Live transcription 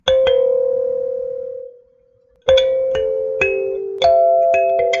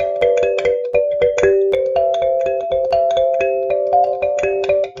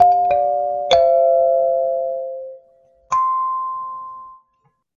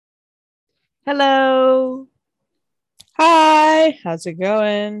Hello. Hi, how's it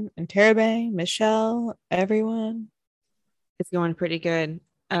going? Interrobang, Michelle, everyone. It's going pretty good.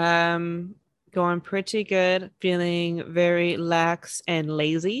 Um, Going pretty good. Feeling very lax and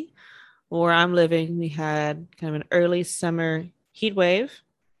lazy. Where I'm living, we had kind of an early summer heat wave,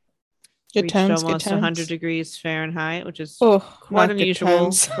 Good reached times, good almost 100 times. degrees Fahrenheit, which is Oh, quite not good unusual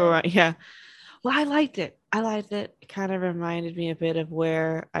times. for, yeah. Well, I liked it. I liked it. It kind of reminded me a bit of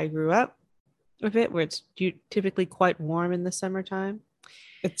where I grew up, a bit where it's typically quite warm in the summertime.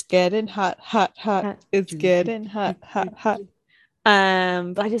 It's getting hot, hot, hot. Uh, It's do, do, getting do, hot, hot, do, hot. do.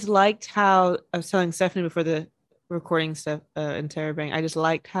 But I just liked how I was telling Stephanie before the recording stuff in Terabang. I just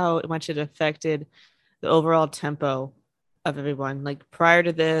liked how much it affected the overall tempo of everyone. Like prior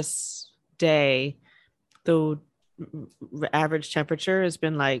to this day, the average temperature has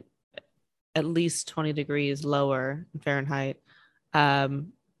been like at least 20 degrees lower in Fahrenheit.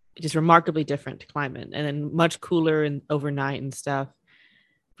 Um, just remarkably different climate, and then much cooler and overnight and stuff.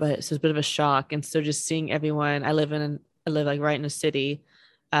 But so it's a bit of a shock. And so just seeing everyone, I live like right in a city.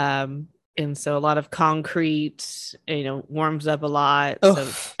 Um, and so a lot of concrete, warms up a lot. So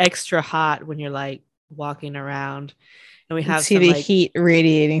it's Oh, extra hot when you're like walking around. And we you can have see some the like, heat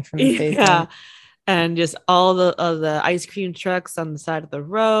radiating from the yeah, pavement. and just all the ice cream trucks on the side of the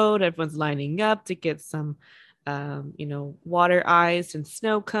road. Everyone's lining up to get some, water ice and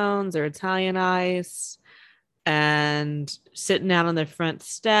snow cones or Italian ice and sitting out on their front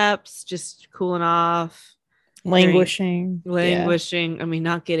steps, just cooling off, hearing Languishing. Yeah. languishing. I mean,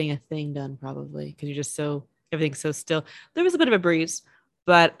 not getting a thing done probably because you're just so everything's so still. There was a bit of a breeze,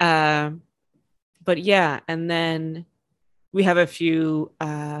 but yeah, and then we have a few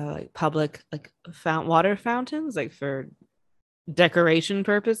like public like water fountains like for decoration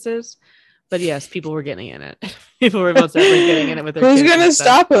purposes. But yes, people were getting in it. People were most definitely getting in it with their Who's kids and gonna stuff.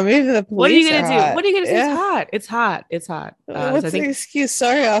 stop them? Even the What are you police are gonna do? hot. What are you gonna say? It's Yeah. hot. It's hot. It's hot. So I What's the think excuse?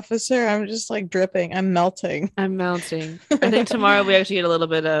 Sorry, officer. I'm just like dripping. I'm melting. I'm melting. I think tomorrow we actually get a little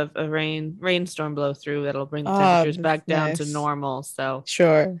bit of a rainstorm blow through that'll bring the Oh, temperatures that's back down to nice. normal. So,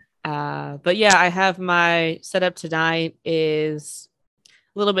 Sure. but yeah, I have my setup tonight is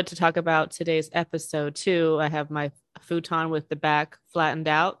a little bit to talk about today's episode too. I have my futon with the back flattened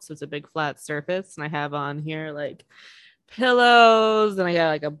out, so it's a big flat surface, and I have on here like pillows, and I got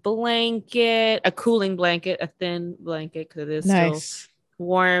like a blanket, a cooling blanket, a thin blanket because it is still Nice.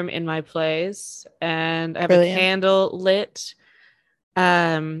 warm in my place, and I have a Brilliant. candle lit.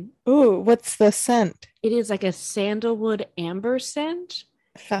 Ooh, what's the scent? It is like a sandalwood amber scent,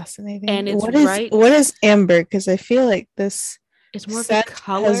 Fascinating. and it's What right. is amber? Because I feel like this It's more of a scent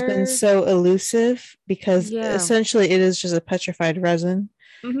has been color. so elusive because Yeah. essentially it is just a petrified resin.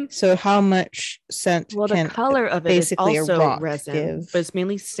 Mm-hmm. So how much scent Well, the can color of it is basically a also rock resin, but give? it's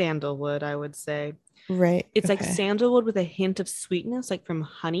mainly sandalwood, I would say. Right. It's like Okay. sandalwood with a hint of sweetness, like from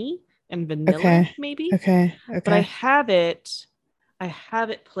honey and vanilla, Okay. maybe. Okay. But Okay. I have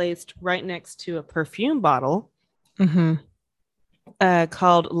it placed right next to a perfume bottle Mm-hmm.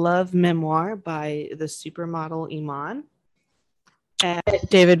 called Love Memoir by the supermodel Iman. And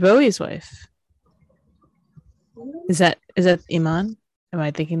David Bowie's wife. Is that Iman? Am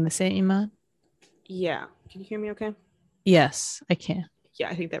I thinking the same Iman? yeah, can you hear me okay? Yes, I can. Yeah,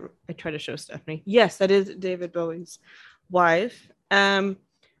 I think that I try to show Stephanie. Yes, that is David Bowie's wife. And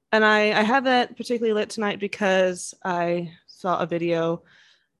I have that particularly lit tonight because I saw a video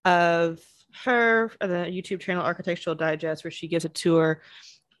of her on the YouTube channel Architectural Digest where she gives a tour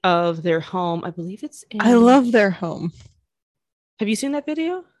of their home. I believe it's I in. love their home. Have you seen that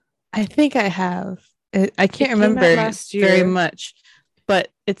video? I think I have. I can't It came out remember last very year. much, but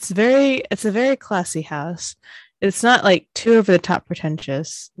it's a very classy house. It's not like too over the top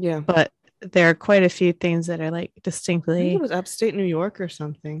pretentious, Yeah. but there are quite a few things that are like I think it distinctly, was upstate New York or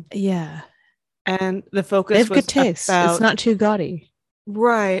something. yeah. And the They focus have good was taste. It's about not too gaudy.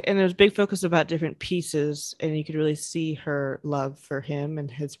 right. And there was big focus about different pieces. And you could really see her love for him and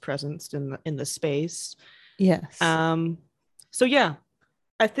his presence in the space. Yes. Um, so yeah,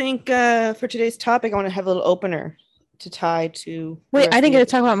 I think for today's topic, I want to have a little opener to tie to the Wait, I rest of didn't the get to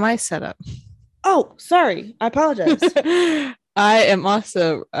episode. talk about my setup. Oh, sorry. I apologize. I am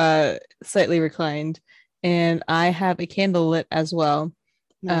also slightly reclined and I have a candle lit as well.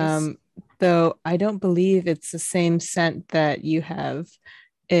 Nice. Um, though I don't believe it's the same scent that you have.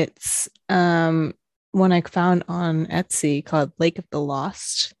 It's one I found on Etsy called Lake of the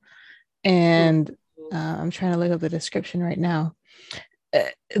Lost. Ooh. And I'm trying to look up the description right now.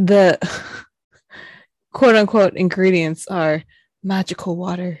 The quote unquote ingredients are magical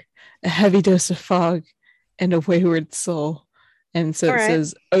water, a heavy dose of fog, and a wayward soul. And so All it right.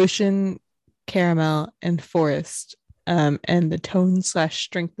 says ocean caramel, and forest. And the tone slash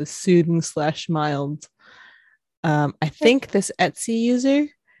strength is soothing slash mild. I think this Etsy user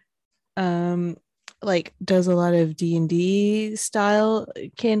um like does a lot of D&D style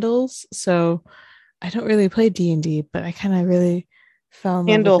candles. So I don't really play D&D, but I kind of really fell in love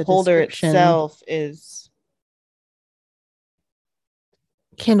with Candle the holder description. itself is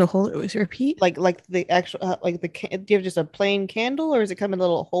Candle holder was repeat. like the actual do you have just a plain candle, or does it come in a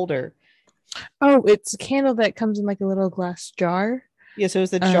little holder? Oh, it's a candle that comes in like a little glass jar. Yeah, so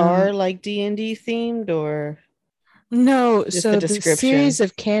is the Um, jar like D&D themed, or no, just the so the series description?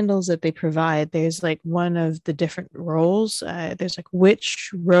 of candles that they provide, there's like one of the different roles. There's like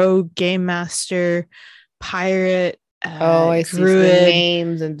witch, rogue, game master, pirate, Oh, I see. So the druid.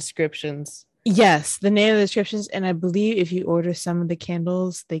 names and descriptions. Yes, the name of the descriptions, and I believe if you order some of the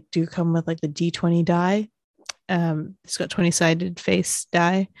candles, they do come with like the D20 die. It's got 20-sided face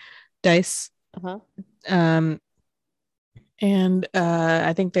dice. Uh-huh. Um, and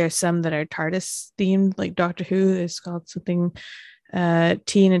I think there's some that are TARDIS themed, like Doctor Who. It's called something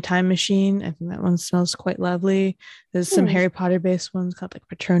Tea in a Time Machine. I think that one smells quite lovely. There's some Hmm. Harry Potter based ones called like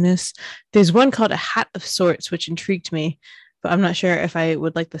Patronus. There's one called a Hat of Sorts, which intrigued me, but I'm not sure if I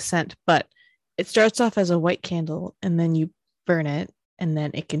would like the scent. But it starts off as a white candle and then you burn it, and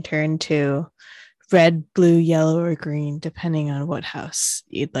then it can turn to red, blue, yellow, or green, depending on what house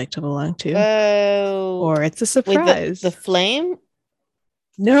you'd like to belong to. Oh, Or it's a wait, the surprise. flame,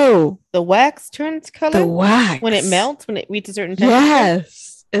 No, the wax turns the color when it wax. melts, when it reaches a certain temperature.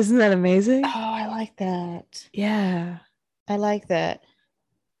 Yes. Isn't that Oh, amazing? I like that. Yeah. I like that.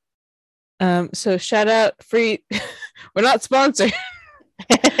 So shout out free. We're not sponsored,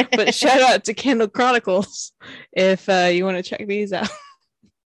 but shout out to Candle Chronicles if you want to check these out.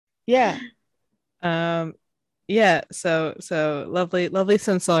 Yeah. Um, yeah. So lovely, lovely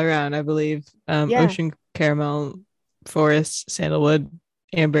scents all around. I believe. Yeah. Ocean caramel, forest, sandalwood,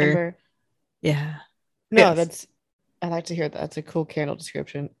 amber. Amber. Yeah. No, Yes. that's I like to hear that. That's a cool candle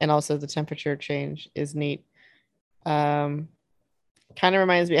description. And also the temperature change is neat. Um, Kind of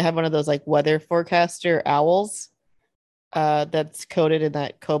reminds me, I have one of those like weather forecaster owls that's coated in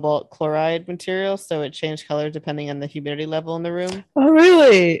that cobalt chloride material, so it changed color depending on the humidity level in the room. Oh,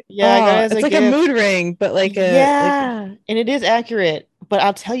 really? Yeah, I got it Oh, as it's a like a mood gift. ring, but like a Yeah, and it is accurate. But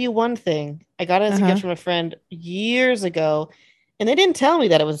I'll tell you one thing. I got it as a gift uh-huh. from a friend years ago, and they didn't tell me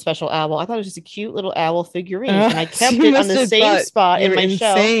that it was a special owl. I thought it was just a cute little owl figurine, and I kept You it on must the have same thought spot you in were my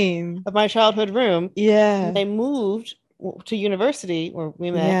shelf insane. of my childhood room. And Yeah. I moved to university where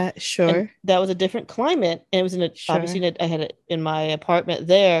we met, Yeah, and sure. that was a different climate. And it was in a obviously Sure. I had it in my apartment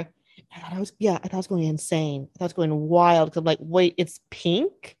there. I thought I was going insane. I thought I was going wild because I'm like, wait, it's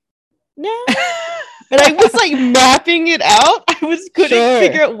pink now? And I was like mapping it out. I was couldn't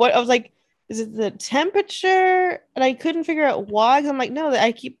figure Sure. out what I was like. Is it the temperature? And I couldn't figure out why. 'Cause I'm like, no,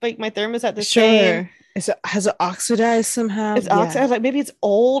 I keep like my thermos at the same. Sure. Has it oxidized somehow? It's oxide. I Yeah. was like, maybe it's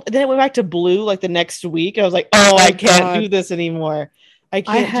old. And then it went back to blue like the next week. I was like, oh, I Oh can't do God. this anymore. I I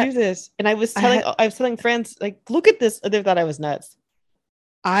can't had do this. And I had I was telling friends, like, look at this. They thought I was nuts.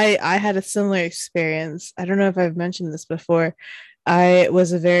 I had a similar experience. I don't know if I've mentioned this before. I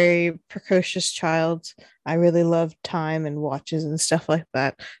was a very precocious child. I really loved time and watches and stuff like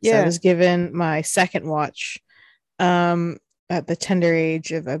that. So I Yeah. was given my second watch um at the tender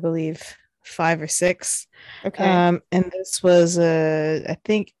age of, I believe, 5 or 6. Okay. And this was I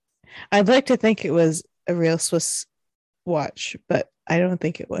think I'd like to think it was a real Swiss watch, but I don't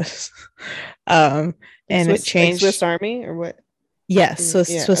think it was. um and it Like Swiss changed. Army or what? Yes,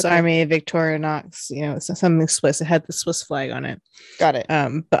 Yeah. Swiss Okay. Army Victorinox, it's something Swiss. It had the Swiss flag on it. Got it.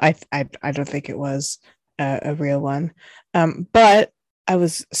 But I don't think it was a real one. But I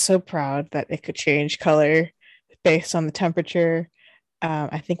was so proud that it could change color based on the temperature.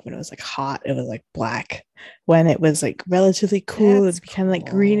 I think when it was like hot, it was like black. When it was like relatively cool, That's it'd be kind of like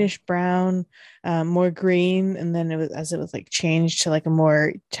cool. greenish brown, more green, and then it was as it was like changed to like a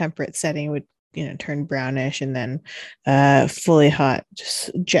more temperate setting, it would turn brownish, and then fully hot,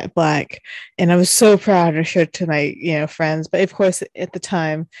 just jet black. And I was so proud to show it to my friends. But of course, at the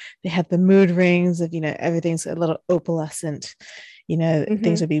time, they had the mood rings of everything's a little opalescent.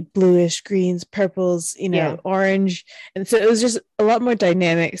 Things Hmm. would be bluish, greens, purples, Yeah. orange, and so it was just a lot more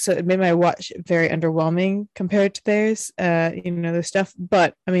dynamic. So it made my watch very underwhelming compared to theirs, their stuff.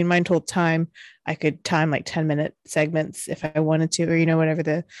 But I mean, mine told time. I could time like 10-minute segments if I wanted to, or whatever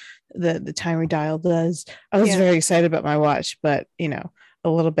the timer dial does. I was Yeah. very excited about my watch, but a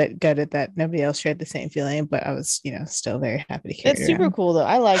little bit gutted that nobody else shared the same feeling, but I was, still very happy to carry It's it super around. cool though.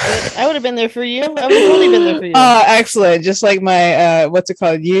 I liked it. I would have been there for you. I would have totally been there for you. Oh, excellent. Just like my what's it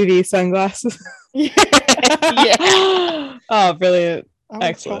called? UV sunglasses. Yeah. Oh, brilliant. I would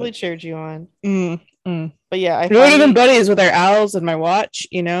have totally Excellent. cheered you on. Mm. But yeah, I We would have been finally, buddies with our owls and my watch.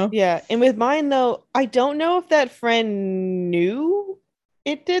 yeah. And with mine though, I don't know if that friend knew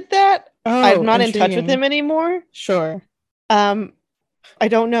it did that. I'm Oh, not in touch with him intriguing. anymore. Sure. Um, I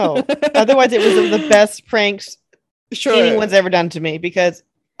don't know. Otherwise, it was the best pranks Sure. anyone's ever done to me because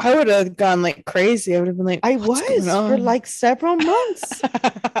I would have gone like crazy. I would have been like, I what's going was for on? like several months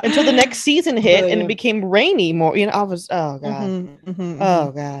until the next season hit and it Brilliant. became rainy more. I was, oh God. Mm-hmm.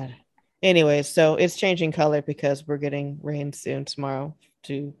 Oh God. Anyway, so it's changing color because we're getting rain soon tomorrow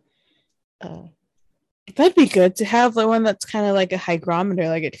to uh That'd be good to have the one that's kind of like a hygrometer,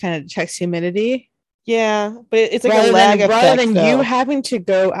 like it kind of checks humidity. yeah, but it's like a Rather lag than rather effect than you though. having to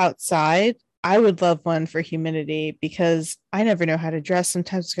go outside, I would love one for humidity because I never know how to dress.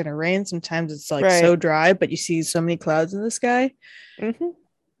 Sometimes it's gonna rain, sometimes it's like so Right. dry, but you see so many clouds in the sky. Hmm.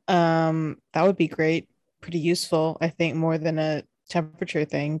 That would be great. Pretty useful, I think, more than a temperature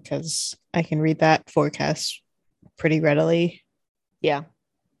thing, because I can read that forecast pretty readily. Yeah.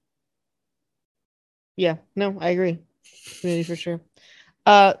 Yeah. No, I agree. Really for sure.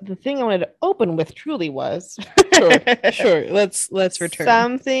 The thing I wanted to open with truly was Sure, sure. Let's return.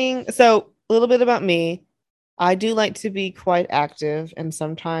 something. So a little bit about me. I do like to be quite active, and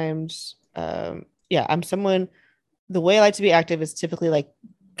sometimes, yeah, I'm someone. The way I like to be active is typically like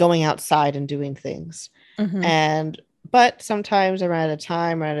going outside and doing things, Mm-hmm. and but sometimes I run out of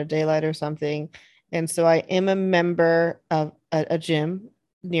time, run out of daylight or something, and so I am a member of a gym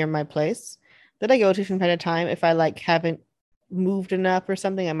near my place that I go to from time to time. If I like haven't moved enough or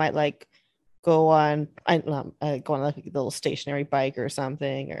something, I might like go on like a little stationary bike or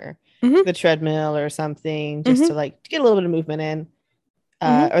something, or Mm-hmm. the treadmill or something, just Mm-hmm. to like get a little bit of movement in.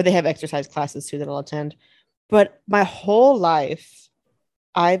 Mm-hmm. Or they have exercise classes too that I'll attend. But my whole life,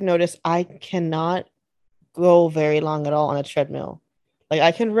 I've noticed I cannot go very long at all on a treadmill. Like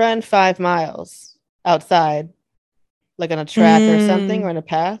I can run 5 miles outside, like on a track or something or Mm. on a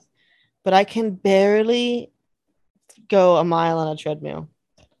path, but I can barely go a mile on a treadmill.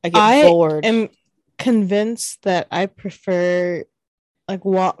 I get I bored. am convinced that I prefer like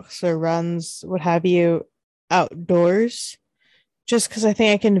walks or runs, what have you, outdoors. Just because I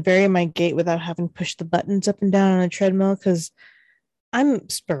think I can vary my gait without having to push the buttons up and down on a treadmill. Because I'm a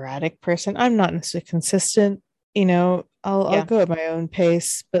sporadic person. I'm not necessarily consistent. I'll Yeah. go at my own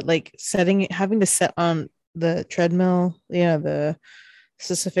pace, but like having to set on the treadmill, the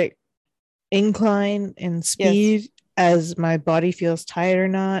specific incline and Yes. speed as my body feels tired or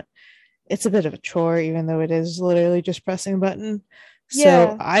not, it's a bit of a chore, even though it is literally just pressing a button. So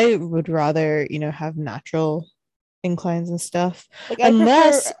Yeah. I would rather, have natural inclines and stuff, Like I prefer,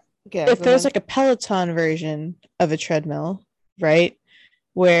 unless yeah, if go there's ahead. like a Peloton version of a treadmill, right?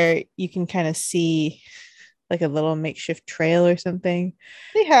 Where you can kind of see like a little makeshift trail or something.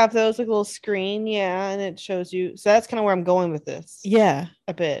 They have those like little screen, yeah, and it shows you. So that's kind of where I'm going with this Yeah.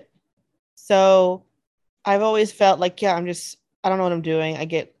 a bit. So I've always felt like, yeah, I don't know what I'm doing.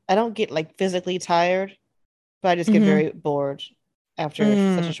 I don't get like physically tired, but I just get Mm-hmm. very bored after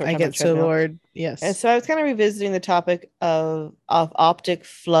such a short I time on a get so treadmill. bored. And Yes. so I was kind of revisiting the topic of optic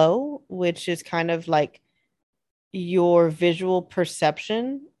flow, which is kind of like your visual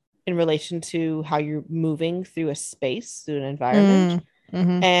perception in relation to how you're moving through a space, through an environment.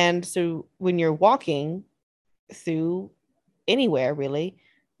 Mm-hmm. And so when you're walking through anywhere really,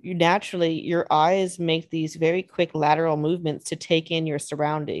 your eyes make these very quick lateral movements to take in your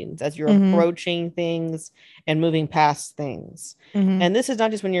surroundings as you're Mm-hmm. approaching things and moving past things. Mm-hmm. And this is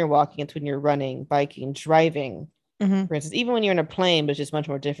not just when you're walking, it's when you're running, biking, driving. Mm-hmm. For instance, even when you're in a plane, but it's just much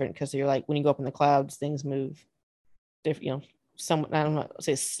more different because you're like when you go up in the clouds, things move different, some I don't know,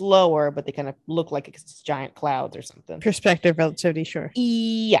 say slower, but they kind of look like it's giant clouds or something. Perspective, relativity, sure.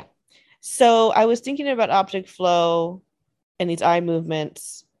 Yeah. So I was thinking about optic flow and these eye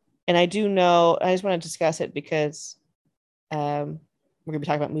movements. And I do know, I just want to discuss it because we're going to be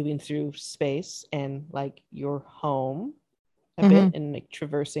talking about moving through space and like your home a bit Mm-hmm. and like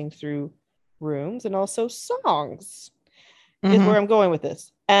traversing through rooms and also songs is Mm-hmm. where I'm going with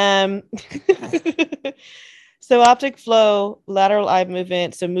this. So optic flow, lateral eye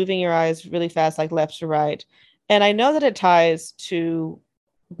movement, so moving your eyes really fast, like left to right. And I know that it ties to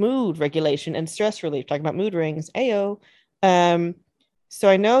mood regulation and stress relief, talking about mood rings, AO. Um, so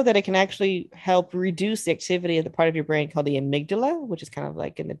I know that it can actually help reduce the activity of the part of your brain called the amygdala, which is kind of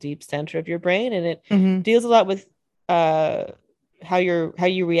like in the deep center of your brain, and it Mm-hmm. deals a lot with uh, how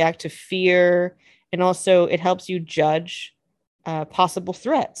you react to fear, and also it helps you judge possible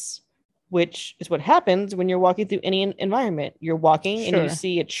threats, which is what happens when you're walking through any environment. You're walking and you Sure.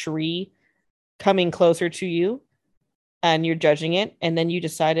 see a tree coming closer to you, and you're judging it, and then you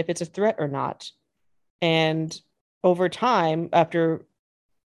decide if it's a threat or not. And over time, after a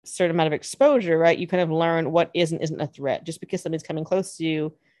certain amount of exposure, right, you kind of learn what isn't a threat. Just because something's coming close to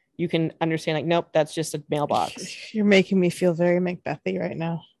you, you can understand like, nope, that's just a mailbox. You're making me feel very Macbethy right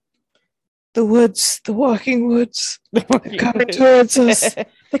now. The woods, the walking woods, they're coming towards us.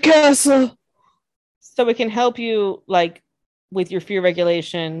 The castle. So it can help you like with your fear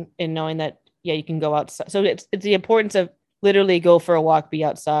regulation and knowing that, yeah, you can go outside. So it's the importance of literally go for a walk, be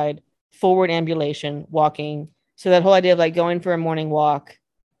outside, forward ambulation, walking. So that whole idea of like going for a morning walk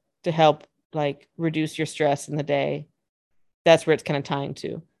to help like reduce your stress in the day, that's where it's kind of tying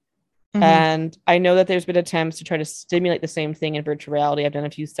to. Mhm. And I know that there's been attempts to try to stimulate the same thing in virtual reality. I've done a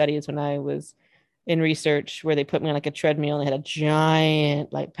few studies when I was in research where they put me on like a treadmill and they had a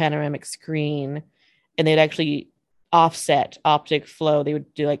giant like panoramic screen, and they'd actually offset optic flow. They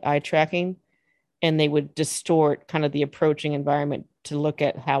would do like eye tracking, and they would distort kind of the approaching environment to look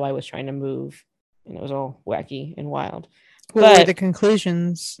at how I was trying to move. And it was all wacky and wild. What were the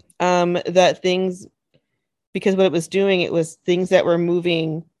conclusions? That things, because what it was doing, it was things that were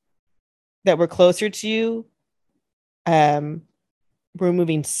moving that were closer to you were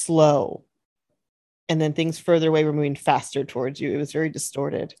moving slow, and then things further away were moving faster towards you. It was very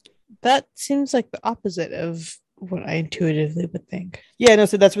distorted. That seems like the opposite of what I intuitively would think. Yeah, no,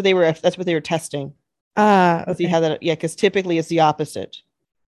 so that's what they were testing. Okay. See how that, yeah, because typically it's the opposite.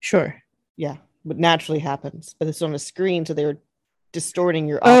 Sure. Yeah, what naturally happens, but it's on a screen, so they were distorting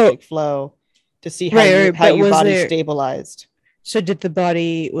your optic flow to see how your body stabilized. So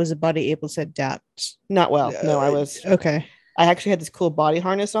was the body able to adapt? Not well. No, I was okay. I actually had this cool body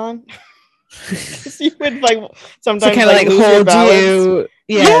harness on. You would like sometimes kind of like lose your balance. You.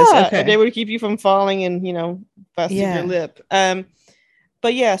 Yes, yeah, okay. They would keep you from falling and busting your lip.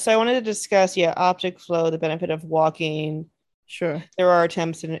 But yeah, so I wanted to discuss optic flow, the benefit of walking. Sure. There are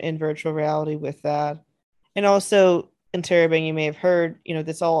attempts in virtual reality with that, and also Interrobang, you may have heard.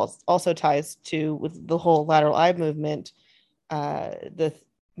 This all also ties to with the whole lateral eye movement. The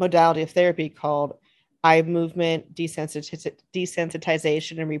modality of therapy called eye movement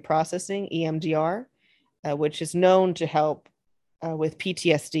desensitization and reprocessing, EMDR, which is known to help with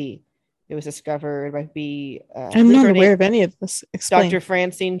PTSD. It was discovered by I'm not aware of any of this. Explain. Dr.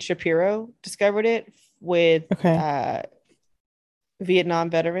 Francine Shapiro discovered it with Vietnam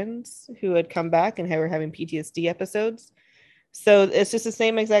veterans who had come back and were having PTSD episodes. So it's just the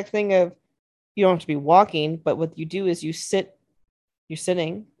same exact thing of, you don't have to be walking, but what you do is you're sitting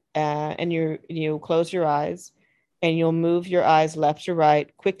and you close your eyes, and you'll move your eyes left to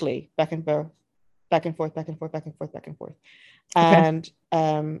right quickly, back and forth, back and forth, back and forth, back and forth, back and forth. Okay.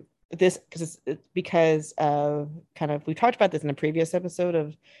 And this because of kind of, we talked about this in a previous episode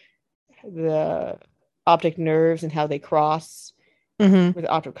of the optic nerves and how they cross with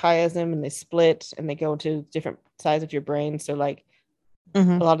optic chiasm, and they split and they go into different sides of your brain. So like a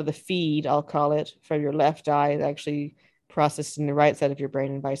lot of the feed, I'll call it, from your left eye is actually processed in the right side of your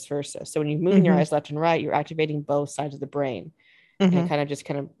brain and vice versa. So when you're moving your eyes left and right, you're activating both sides of the brain. And it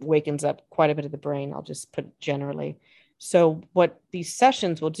kind of wakens up quite a bit of the brain. I'll just put it generally. So what these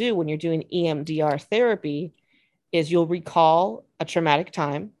sessions will do when you're doing EMDR therapy is you'll recall a traumatic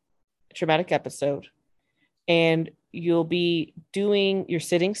episode, and you're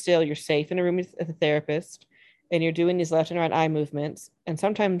sitting still, you're safe in a room with a therapist, and you're doing these left and right eye movements. And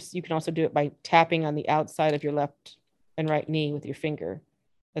sometimes you can also do it by tapping on the outside of your left and right knee with your finger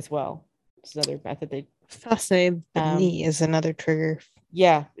as well. It's another method. Fascinating. The knee is another trigger.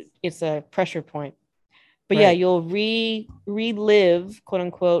 Yeah, it's a pressure point. But right. You'll relive, quote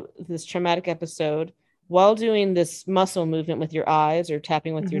unquote, this traumatic episode while doing this muscle movement with your eyes or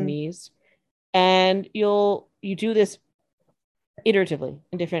tapping with your knees. And you do this iteratively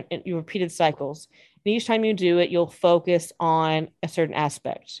in your repeated cycles. And each time you do it, you'll focus on a certain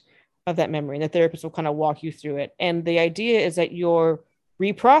aspect of that memory. And the therapist will kind of walk you through it. And the idea is that you're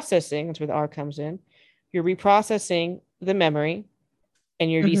reprocessing, that's where the R comes in. You're reprocessing the memory,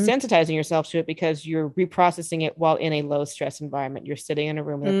 and you're desensitizing yourself to it because you're reprocessing it while in a low stress environment. You're sitting in a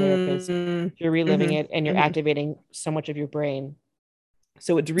room with a therapist, you're reliving it, and you're activating so much of your brain.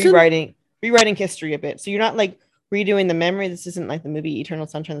 So it's rewriting history a bit. So you're not like redoing the memory. This isn't like the movie Eternal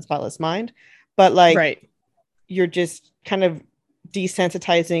Sunshine of the Spotless Mind, but like you're just kind of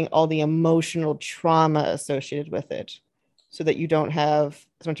desensitizing all the emotional trauma associated with it, so that you don't have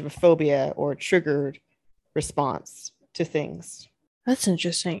as much of a phobia or triggered response to things. That's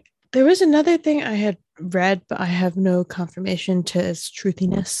interesting. There was another thing I had read, but I have no confirmation to its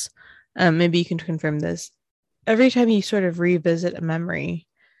truthiness. Maybe you can confirm this. Every time you sort of revisit a memory,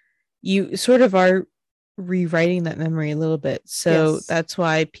 you sort of are rewriting that memory a little bit. So Yes. that's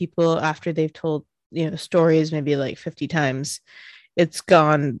why people, after they've told, stories maybe like 50 times, it's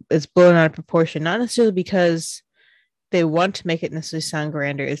blown out of proportion. Not necessarily because they want to make it necessarily sound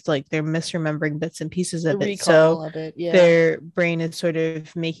grander. It's like they're misremembering bits and pieces The of it. So recall of it. Yeah. their brain is sort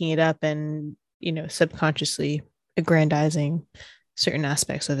of making it up and, subconsciously aggrandizing certain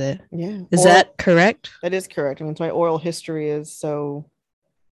aspects of it. Yeah. Is that correct? That is correct. I mean, it's why oral history is so,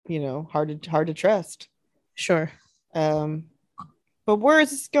 hard to trust. Sure. Um, but where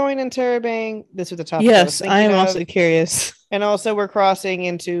is this going in Terabang? This was the topic I was Yes, I thinking am of. also curious. And also, we're crossing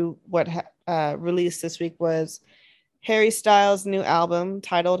into what released this week was Harry Styles' new album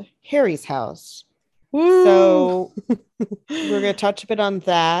titled Harry's House. Woo! So we're going to touch a bit on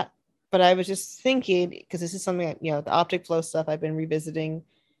that. But I was just thinking, because this is something that, the optic flow stuff I've been revisiting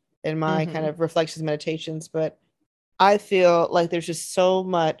in my kind of reflections, meditations. But I feel like there's just so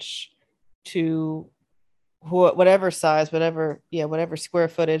much to whatever size, whatever square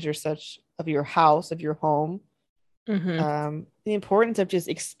footage or such of your house, of your home. The importance of just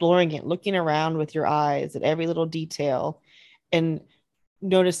exploring it, looking around with your eyes at every little detail and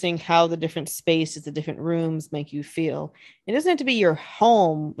noticing how the different spaces, the different rooms make you feel. It doesn't have to be your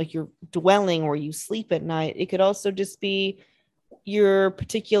home, like your dwelling where you sleep at night. It could also just be your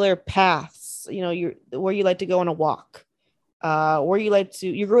particular paths, your where you like to go on a walk, where you like to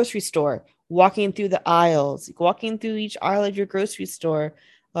your grocery store, walking through the aisles, walking through each aisle of your grocery store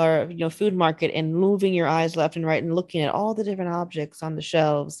or food market and moving your eyes left and right and looking at all the different objects on the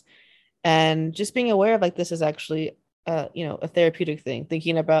shelves and just being aware of like this is actually a therapeutic thing,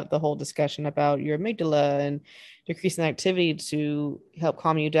 thinking about the whole discussion about your amygdala and decreasing activity to help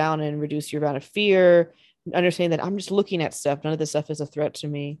calm you down and reduce your amount of fear, understanding that I'm just looking at stuff, none of this stuff is a threat to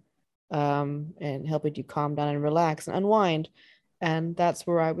me, and helping you calm down and relax and unwind. And that's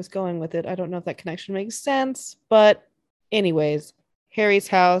where I was going with it. I don't know if that connection makes sense, but anyways, Harry's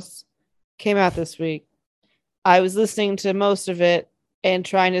House came out this week. I was listening to most of it and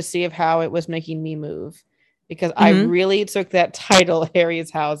trying to see if how it was making me move because I really took that title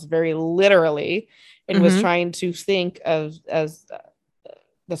Harry's House very literally and was trying to think of as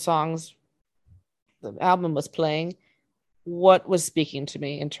the songs the album was playing what was speaking to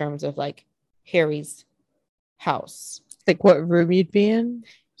me in terms of like Harry's house, like what room you'd be in,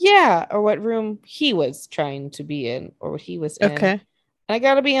 or what room he was trying to be in or what he was in. Okay. And I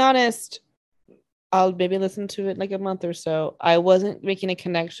gotta be honest, I'll maybe listen to it like a month or so. I wasn't making a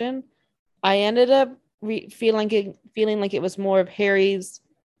connection. I ended up feeling like it was more of Harry's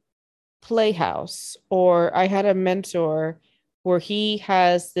playhouse, or I had a mentor where he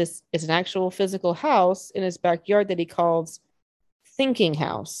has this, it's an actual physical house in his backyard that he calls Thinking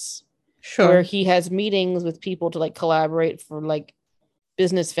House. Sure. Where he has meetings with people to like collaborate for like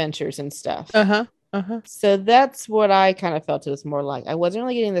business ventures and stuff. So that's what I kind of felt it was more like. I wasn't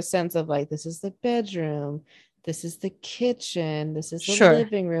really getting the sense of like, this is the bedroom, this is the kitchen, this is the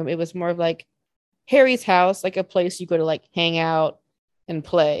living room. It was more of like Harry's house, like a place you go to like hang out and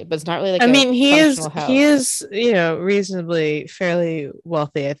play, but it's not really like he is reasonably fairly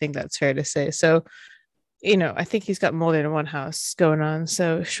wealthy. I think that's fair to say. So, I think he's got more than one house going on.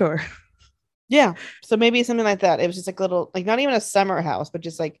 So sure. Yeah. So maybe something like that. It was just like a little, like not even a summer house, but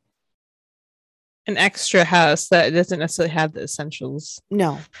just like an extra house that doesn't necessarily have the essentials.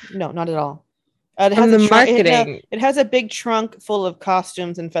 No, not at all. It has the marketing. It has a big trunk full of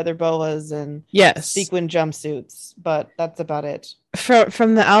costumes and feather boas and sequin jumpsuits, but that's about it.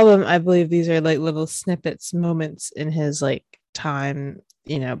 From the album, I believe these are like little snippets, moments in his like time,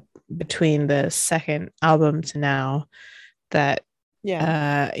 between the second album to now that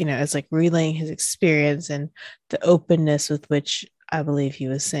it's like relaying his experience and the openness with which I believe he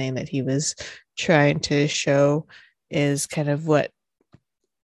was saying that he was trying to show is kind of what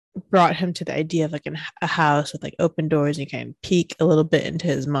brought him to the idea of like a house with like open doors. You can peek a little bit into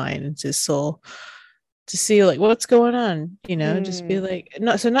his mind, into his soul, to see like what's going on, just be like,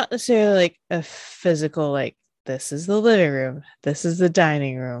 not necessarily like a physical, like this is the living room, this is the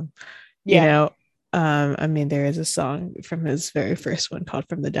dining room, I mean, there is a song from his very first one called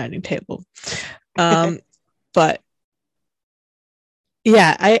From the Dining Table. But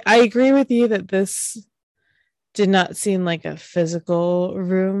yeah, I agree with you that this did not seem like a physical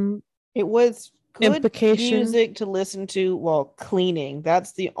room. It was good music to listen to while cleaning.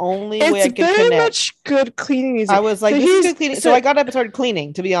 That's the only way I could connect. It's very much good cleaning music. I was like, this is good cleaning. So I got up and started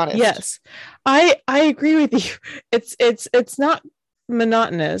cleaning, to be honest. Yes, I agree with you. It's not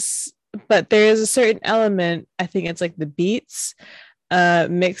monotonous, but there is a certain element. I think it's like the beats,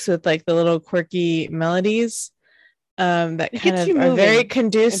 mixed with like the little quirky melodies, that It kind gets you of are very moving in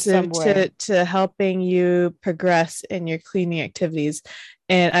conducive some way. to helping you progress in your cleaning activities.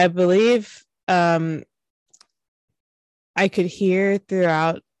 And I believe I could hear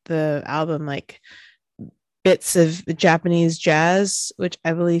throughout the album like bits of Japanese jazz, which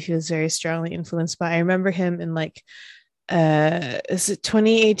I believe he was very strongly influenced by. I remember him in like is it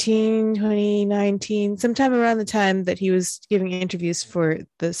 2018, 2019, sometime around the time that he was giving interviews for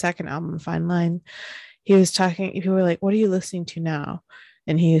the second album, Fine Line. He was talking, people were like, what are you listening to now?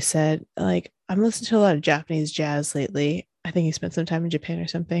 And he said, like, I'm listening to a lot of Japanese jazz lately. I think he spent some time in Japan or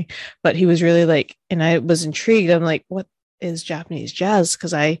something, but he was really like, and I was intrigued. I'm like, what is Japanese jazz?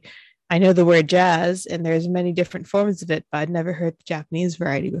 Because I know the word jazz and there's many different forms of it, but I'd never heard the Japanese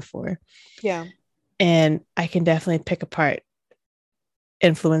variety before. Yeah. And I can definitely pick apart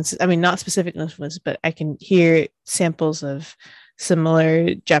influences. I mean, not specific influences, but I can hear samples of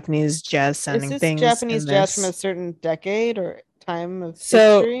similar Japanese jazz Is sounding this things Japanese in jazz from a this. certain decade or time of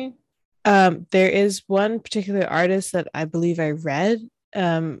So history? there is one particular artist that I believe I read,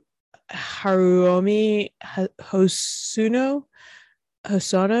 um, Haruomi Hosono.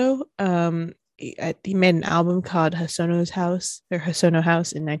 He made an album called Hosono's House or Hosono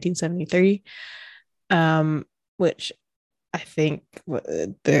House in 1973, which I think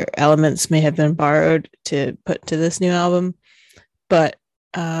their elements may have been borrowed to put to this new album. But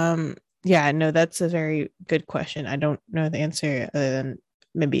yeah, no, that's a very good question. I don't know the answer other than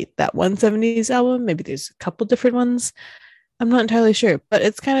maybe that 170s album. Maybe there's a couple different ones. I'm not entirely sure, but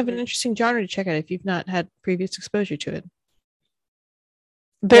it's kind of an interesting genre to check out if you've not had previous exposure to it.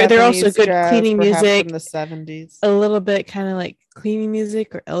 They're also Japanese good jazz, cleaning perhaps from music, the 70s. a little bit kind of like cleaning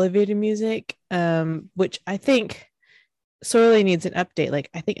music or elevator music, which I think sorely needs an update. Like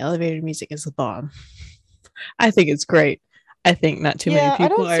I think elevator music is the bomb. I think it's great. I think not too many Yeah, I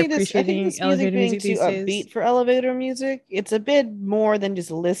people don't are see this. I think appreciating this music elevator being music too these days. upbeat for elevator music. It's a bit more than just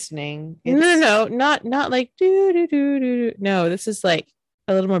listening. No, no, It's no, not like do do do do. No, this is like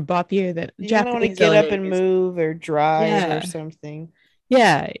a little more boppier than you kind of want to Japanese get up elevator and music. move or drive or Yeah, something.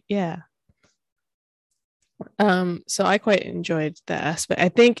 yeah, yeah. So I quite enjoyed that aspect. I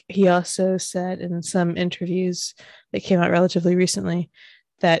think he also said in some interviews that came out relatively recently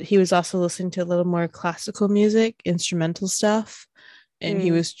that he was also listening to a little more classical music, instrumental stuff, and he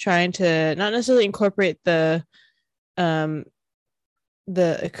Mm. was trying to not necessarily incorporate um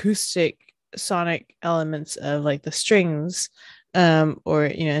the acoustic sonic elements of like the strings, or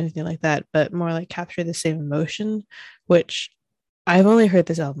anything like that, but more like capture the same emotion, which I've only heard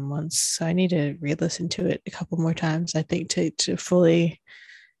this album once, so I need to re-listen to it a couple more times, I think, to fully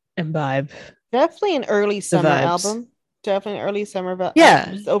imbibe Definitely an early the summer vibes. album. Definitely an early summer album.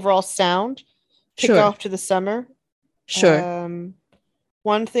 Yeah, Just the overall sound, kick sure, off to the summer. sure. Um,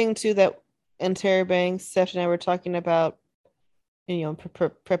 One thing too that Banks, Steph and I were talking about,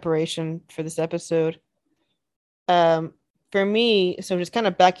 preparation for this episode. Um, for me, so just kind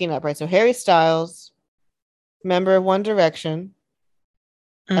of backing up, right? So Harry Styles, member of One Direction,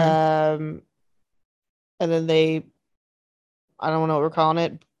 Mm. um, and then I don't know what we're calling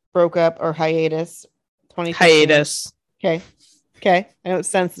it, broke up or hiatus, 2015. Hiatus. Okay, okay, I know it's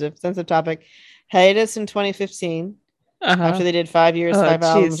sensitive topic. Hiatus in 2015 Uh-huh. after they did 5 years, Oh, five geez,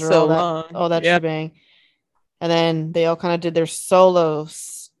 albums, or so long. all that Yeah. shebang. And then they all kind of did their solo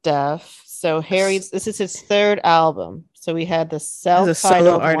stuff. So this is his third album. So we had the As a solo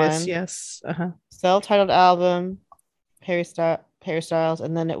self-titled artist, one, yes. Uh-huh. self-titled album, Harry Styles,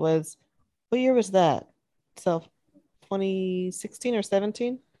 and then it was what year was that? Self 2016 or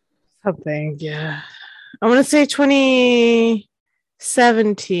 17? Something, yeah. I want to say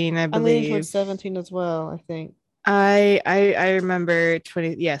 2017, I I'm leaning towards believe. 17 as well, I think. I remember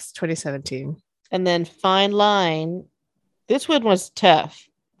 2017. And then Fine Line. This one was tough.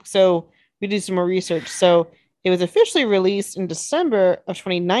 So we did some more research. So it was officially released in December of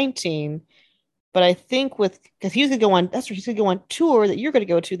 2019. But I think because he's gonna go on, that's where he's gonna go on tour that you're gonna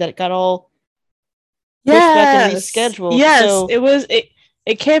go to that got all pushed back and Yes. rescheduled. Yes, So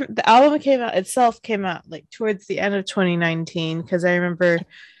it came the album came out like towards the end of 2019 because I remember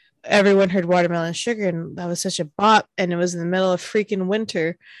everyone heard Watermelon Sugar and that was such a bop and it was in the middle of freaking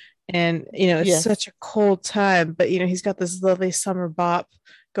winter and it's yes, such a cold time, but he's got this lovely summer bop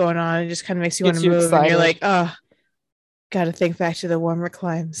going on. It just kind of makes you want to gets you move and you're like, excited. oh, gotta think back to the warmer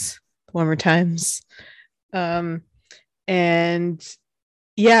climes, warmer times. Um and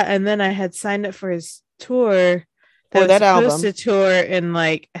yeah, and then I had signed up for his tour that For was that supposed to album. tour in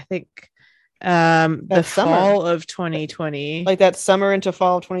like I think The That summer, fall of 2020. like that summer into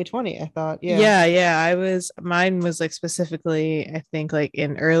fall of 2020. I thought, yeah. Yeah, mine was like specifically, I think like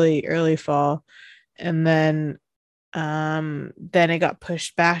in early fall. And then it got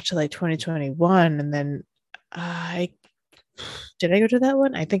pushed back to like 2021. And then I did I go to that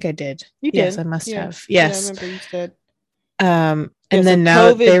one? I think I did. You Yes, I did, must yeah, have. yeah. I Yes. remember you said, yeah. And So then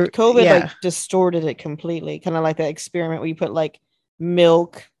now COVID yeah. like distorted it completely, kind of like that experiment where you put like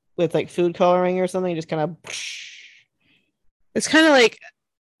milk with like food coloring or something, just kind of It's kind of like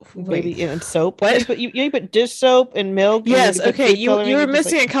maybe wait, in soap. what? You put dish soap and milk, and then Yes, you put okay. food You coloring were and just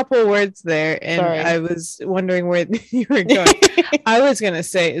missing like a couple words there, and I sorry. was wondering where you were going. I was gonna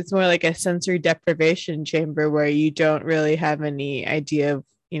say it's more like a sensory deprivation chamber where you don't really have any idea of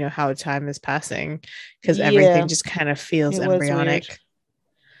how time is passing because everything Yeah, just kind of feels it was weird. embryonic. Um,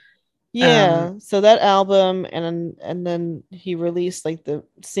 Yeah, so that album and then he released like the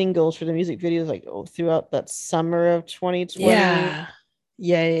singles for the music videos like throughout that summer of 2020. yeah,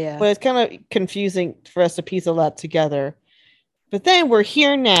 yeah. But it's kind of confusing for us to piece all that together. But then we're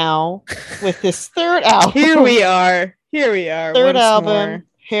here now with this third Here album. we are. Here we are Third once album, more.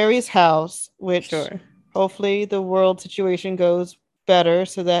 Harry's House, which Sure. hopefully the world situation goes better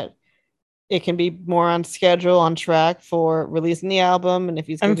so that it can be more on schedule, on track for releasing the album, and if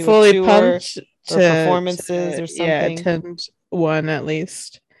he's going I'm to do a fully tour pumped or performances or yeah, something. attend one at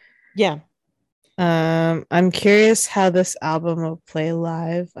least. Yeah, I'm curious how this album will play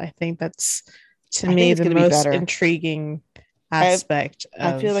live. I think that's to I think me it's the going to be most better. intriguing I aspect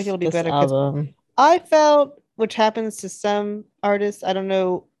I feel like of it'll be this better because album. I felt, which happens to some artists, I don't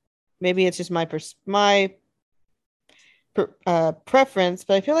know, maybe it's just my preference,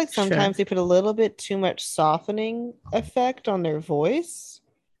 but I feel like Sure. sometimes they put a little bit too much softening effect on their voice.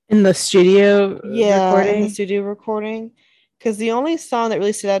 In the studio Yeah, in the recording. studio recording. Because the only song that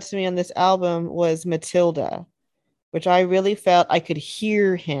really stood out to me on this album was Matilda, which I really felt I could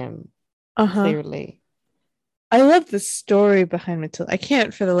hear him Uh-huh. clearly. I love the story behind Matilda. I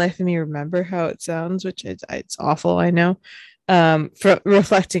can't for the life of me remember how it sounds, which is it's awful, I know. For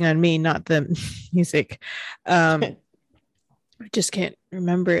reflecting on me, not the music. I just can't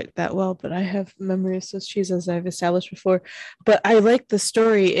remember it that well, but I have memory associations as I've established before. But I like the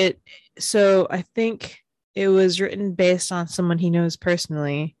story. So I think it was written based on someone he knows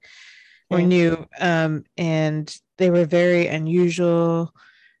personally or Okay. knew. And they were very unusual,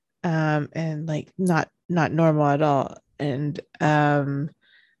 and like not normal at all. And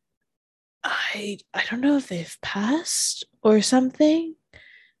I don't know if they've passed or something,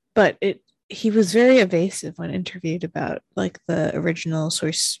 but it he was very evasive when interviewed about like the original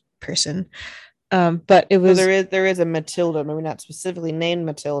source person. But it So was there is a Matilda, maybe not specifically named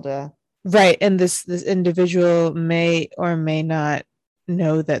Matilda. right, and this individual may or may not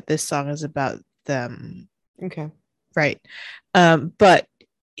know that this song is about them, Okay. right? But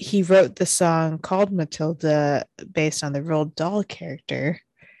he wrote the song called Matilda based on the Roald Dahl character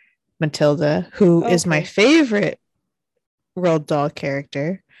Matilda, who is my Okay. favorite Roald Dahl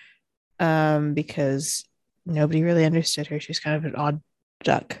character, because nobody really understood her. She was kind of an odd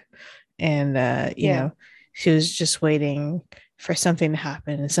duck. And Yeah. she was just waiting for something to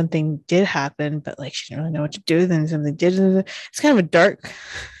happen. And something did happen, but like she didn't really know what to do. Then something did. It's kind of a dark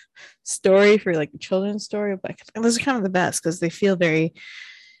story for like a children's story, but those are kind of the best because they feel very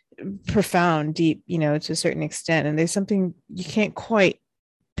profound, deep, to a certain extent. And there's something you can't quite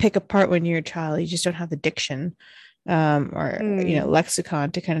pick apart when you're a child. You just don't have the diction, or Hmm.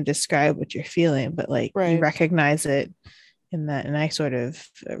 lexicon to kind of describe what you're feeling, but like you Right. recognize it in that. And I sort of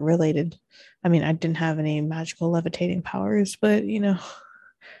related. I mean, I didn't have any magical levitating powers, but I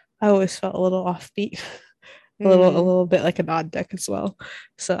always felt a little offbeat, a Hmm. little bit like an odd duck as well.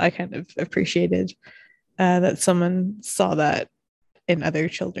 So I kind of appreciated that someone saw that in other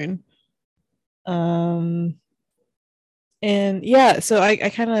children. Um, and yeah, so I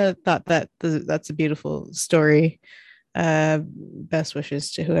kind of thought that that's a beautiful story. Best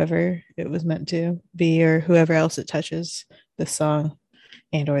wishes to whoever it was meant to be or whoever else it touches, the song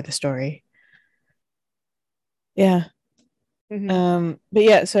and or the story. Yeah. Hmm. But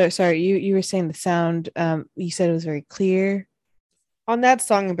yeah, so sorry, you were saying the sound, you said it was very clear. On that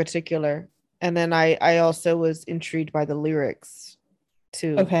song in particular, and then I also was intrigued by the lyrics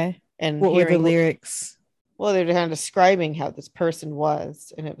too, Okay. and What were the hearing lyrics? well, they're kind of describing how this person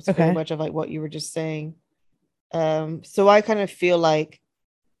was, and it was very Okay. much of like what you were just saying. So I kind of feel like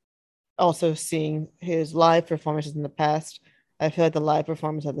also seeing his live performances in the past, I feel like the live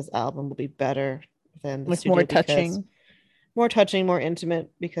performance of this album will be better than the Like more studio because touching. more touching, more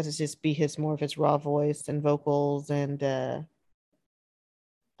intimate, because it's just be his more of his raw voice and vocals, and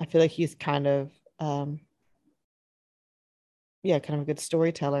I feel like he's kind of yeah, kind of a good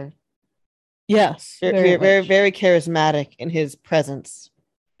storyteller. Yes, Very, very very, very, much. very charismatic in his presence.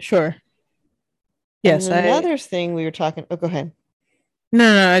 Sure. And then Yes, another thing we were talking. Oh, go ahead.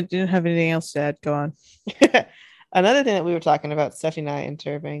 no, I didn't have anything else to add. Go on. Another thing that we were talking about, Stephanie and I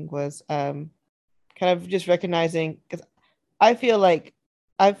interviewing, was kind of just recognizing because I feel like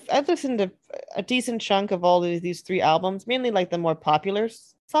I've listened to a decent chunk of all of these three albums, mainly like the more popular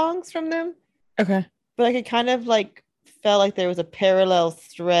songs from them, Okay. but I could kind of like felt like there was a parallel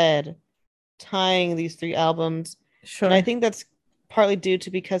thread tying these three albums, and I Sure. think that's partly due to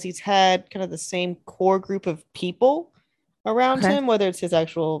because he's had kind of the same core group of people around Okay. him, whether it's his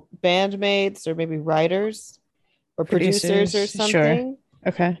actual bandmates or maybe writers or producers or Producers. Sure. something.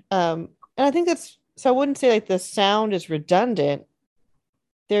 Okay. And I think that's so I wouldn't say like the sound is redundant.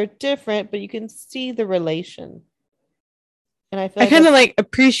 They're different, but you can see the relation. And I feel I like kind of that's like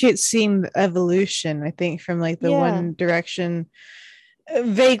appreciate seeing the evolution, I think, from like the yeah, One Direction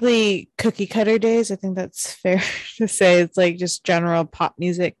vaguely cookie cutter days. I think that's fair to say. It's like just general pop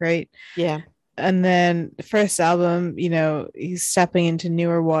music, right? yeah, And then the first album, he's stepping into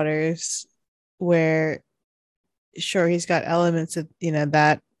newer waters where sure he's got elements of,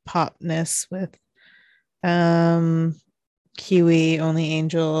 that popness with um Kiwi, Only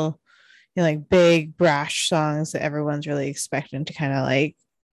Angel, like big brash songs that everyone's really expecting to kind of like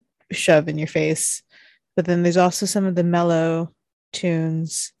shove in your face. But then there's also some of the mellow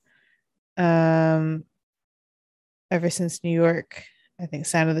tunes. Um, Ever Since New York, I think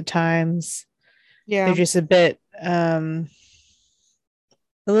Sign of the Times. They're yeah, just a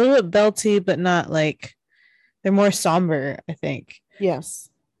little bit belty, but not like they're more somber, I think. yes.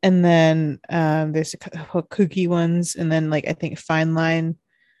 And then there's a couple kooky ones, and then like I think Fine Line.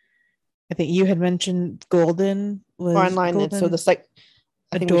 I think you had mentioned Golden Fine was line. And so Golden. the like,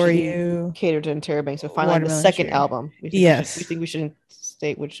 I think we Adore should do You, cater to Interrobang. So fine line, the Watermelon second Sugar. album. We Yes, think we shouldn't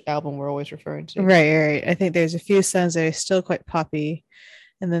state which album we're always referring to. right. I think there's a few songs that are still quite poppy,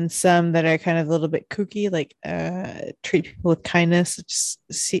 and then some that are kind of a little bit kooky, like Treat People with Kindness. It just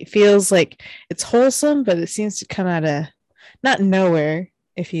feels like it's wholesome, but it seems to come out of not nowhere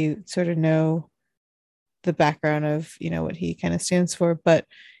if you sort of know the background of what he kind of stands for, but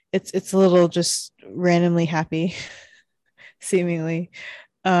it's a little just randomly happy seemingly.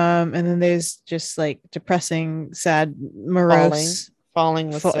 And then there's just like depressing, sad, Falling. morose. Falling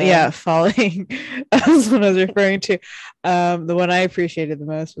was Yeah, sad. falling. That's what I was referring to. The one I appreciated the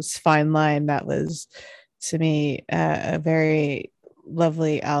most was Fine Line. That was to me a very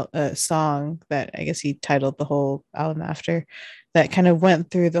lovely song that I guess he titled the whole album after, that kind of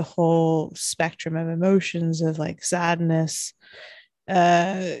went through the whole spectrum of emotions of like sadness,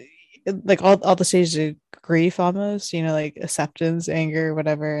 uh like all the stages of grief almost, like acceptance, anger,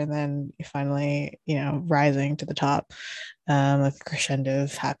 whatever, and then finally rising to the top, like a crescendo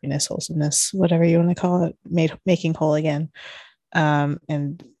of happiness, wholesomeness, whatever you want to call it, making whole again.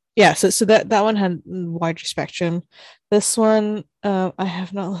 And yeah, so that one had wider spectrum. This one, I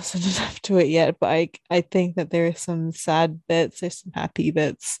have not listened enough to it yet, but I think that there are some sad bits, there's some happy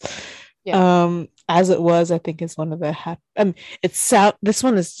bits. Yeah. As it was, I think is one of the happy. This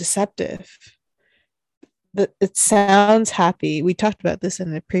one is deceptive. It sounds happy. We talked about this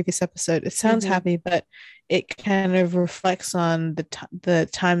in the previous episode. It sounds Mm-hmm. happy, but it kind of reflects on the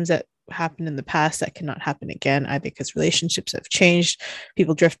times that happened in the past that cannot happen again, either because relationships have changed,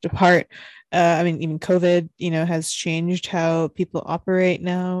 people drift apart. Even COVID, has changed how people operate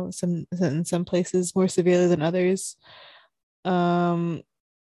now. In some places more severely than others. Um,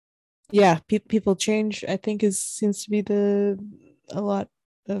 yeah, people change. I think is seems to be a lot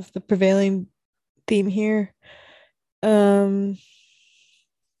of the prevailing theme here. Um,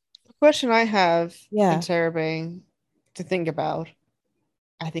 The question I have in yeah. Terabang to think about,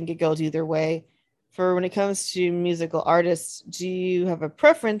 I think it goes either way. For when it comes to musical artists, do you have a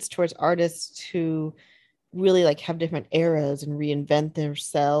preference towards artists who really like have different eras and reinvent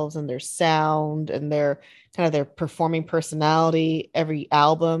themselves and their sound and their kind of their performing personality every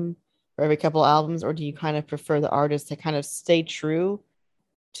album or every couple albums, or do you kind of prefer the artists that kind of stay true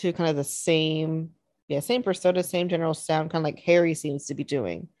to kind of the same, yeah, same persona, same general sound, kind of like Harry seems to be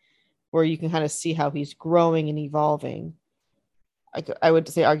doing, where you can kind of see how he's growing and evolving. I would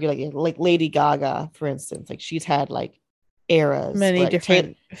say argue like Lady Gaga, for instance, like she's had like eras, or Many like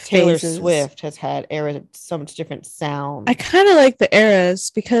different Taylor phases. Swift has had eras of so much different I sound. kind of like the eras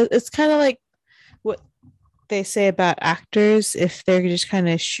because it's kind of like what they say about actors if they're just kind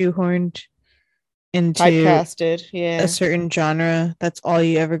of shoehorned into Typecasted, a yeah. certain genre. That's all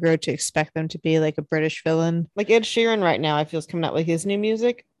you ever grow to expect them to be, like a British villain. Like Ed Sheeran right now, I feel is coming out with his new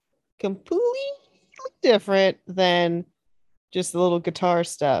music. completely different than just the little guitar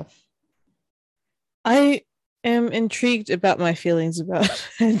stuff. I am intrigued about my feelings about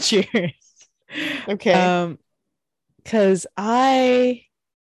Ed Sheeran. Okay. Because I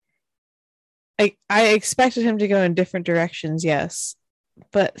expected him to go in different directions, yes,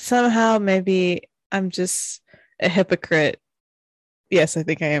 but somehow maybe I'm just a hypocrite. Yes, I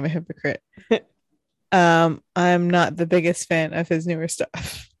think I am a hypocrite. I'm not the biggest fan of his newer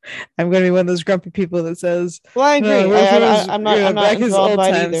stuff. I'm going to be one of those grumpy people that says, Well, I agree. "No, I'm not. I'm not back his enthralled old by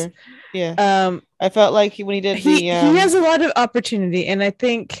it times." either. Yeah. Um, I felt like when he did he has a lot of opportunity, and I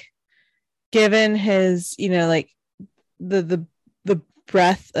think given his, like the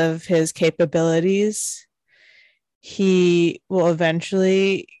breadth of his capabilities, he will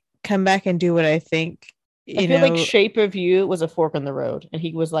eventually come back and do what I think, I feel like Shape of You was a fork in the road, and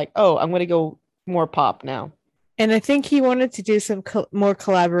he was like, "Oh, I'm going to go more pop now." and I think he wanted to do some more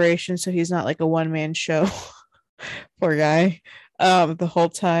collaboration, so he's not like a one-man show. Poor guy, the whole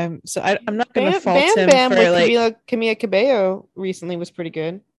time. So I'm not gonna fault Bam him Bam for with like Camila Cabello recently was pretty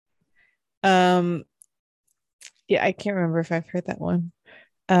good. um yeah, I can't remember if I've heard that one.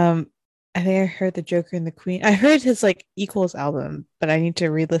 Um, I think I heard the Joker and the Queen. I heard his like Equals album, but I need to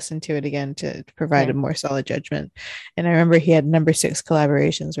re-listen to it again to provide a more solid judgment. And I remember he had number 6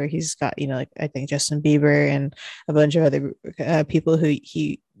 collaborations where he's got, like I think Justin Bieber and a bunch of other people who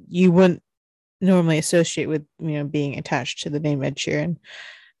you wouldn't normally associate with, being attached to the name Ed Sheeran.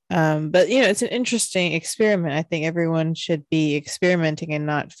 But it's an interesting experiment. I think everyone should be experimenting and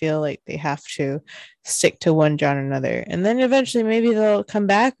not feel like they have to stick to one genre or another. And then eventually maybe they'll come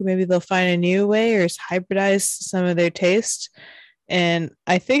back, maybe they'll find a new way or hybridize some of their taste. And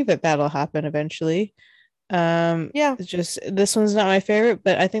I think that that'll happen eventually. Yeah. It's just this one's not my favorite,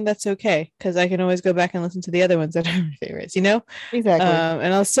 but I think that's okay because I can always go back and listen to the other ones that are my favorites, Exactly.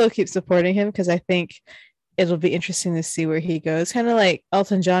 And I'll still keep supporting him because I think it'll be interesting to see where he goes. Kind of like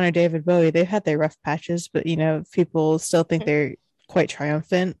Elton John or David Bowie. They've had their rough patches, but people still think they're quite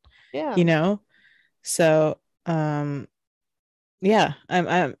triumphant. Yeah. So yeah,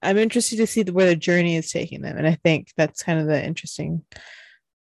 I'm interested to see where the journey is taking them, and I think that's kind of the interesting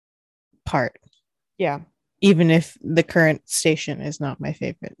part. Yeah. Even if the current station is not my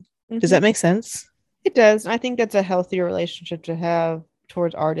favorite. Mm-hmm. Does that make sense? It does. I think that's a healthier relationship to have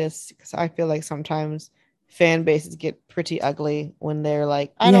towards artists because I feel like sometimes fan bases get pretty ugly when they're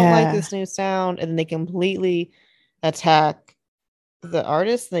like, I don't like this new sound, and then they completely attack the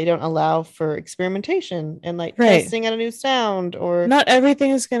artist. They don't allow for experimentation and like testing out a new sound. Or not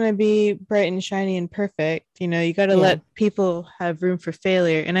everything is going to be bright and shiny and perfect. You got to let people have room for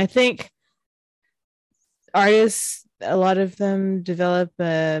failure. And I think artists, a lot of them develop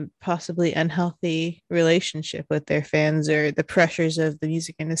a possibly unhealthy relationship with their fans or the pressures of the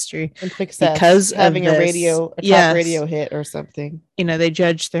music industry and success because having a top radio hit or something. They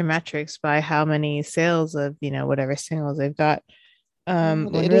judge their metrics by how many sales of whatever singles they've got.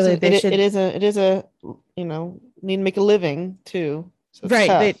 It is a need to make a living too. So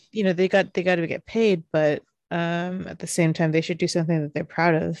right. Tough. They got to get paid, but at the same time they should do something that they're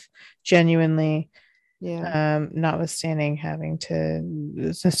proud of, genuinely. Yeah. Notwithstanding having to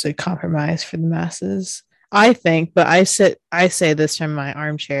necessarily compromise for the masses, I think. But I say this from my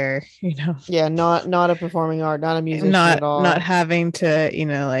armchair, Yeah, not a performing art, not a musician at all. Not having to,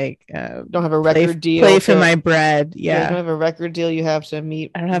 don't have a record deal. Play for my bread. Yeah. You don't have a record deal you have to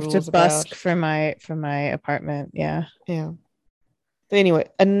meet. I don't have to busk for my apartment. Yeah. Yeah. But anyway,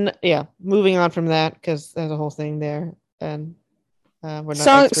 and yeah, moving on from that because there's a whole thing there, and we're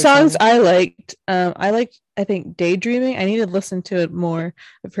not songs I liked. I think Daydreaming. I need to listen to it more.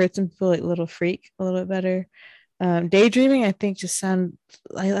 I've heard some people like Little Freak a little bit better. Daydreaming, I think, just sound.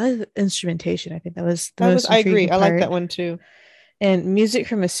 I like the instrumentation. I think that was the most. I agree. I like that one too. And Music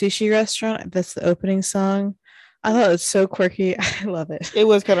from a Sushi Restaurant. That's the opening song. I thought it was so quirky. I love it. It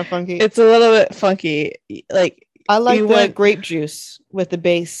was kind of funky. It's a little bit funky. Like I like the Grape Juice with the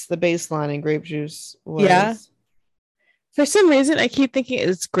bass line in Grape Juice. Yeah. For some reason, I keep thinking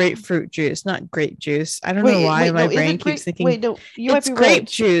it's grapefruit juice, not grape juice. I don't know why my brain keeps thinking. It's grape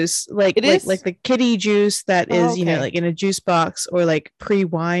juice, like the kitty juice that is, like in a juice box or like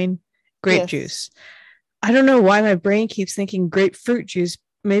pre-wine grape juice. I don't know why my brain keeps thinking grapefruit juice.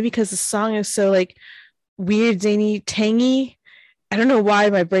 Maybe because the song is so like weird, zany, tangy. I don't know why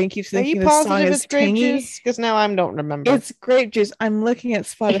my brain keeps thinking the song is tangy. Because now I don't remember. It's grape juice. I'm looking at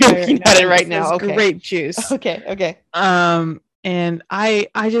Spotify right now. Okay. Grape juice. Okay. And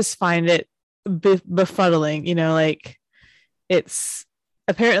I just find it befuddling. Like it's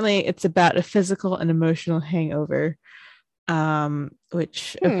about a physical and emotional hangover.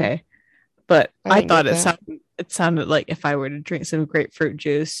 Which okay. but I I didn't thought get it that. sounded like if I were to drink some grapefruit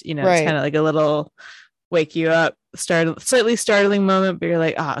juice, you know, it's Right. kind of like a little wake you up, slightly startling moment, but you're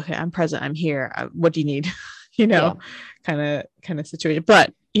like, oh, okay, I'm present, I'm here. What do you need? You know, kind of situation.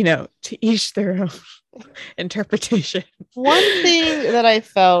 But you know, to each their own interpretation. One thing that I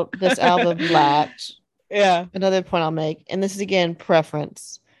felt this album lacked, Yeah. another point I'll make, and this is again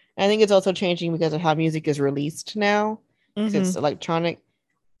preference. And I think it's also changing because of how music is released now, because it's electronic.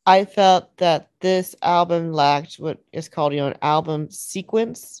 I felt that this album lacked what is called, an album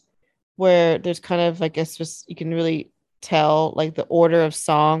sequence, where there's kind of, I guess, just you can really tell like the order of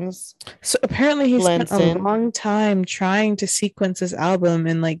songs. So apparently he spent blends in. a long time trying to sequence his album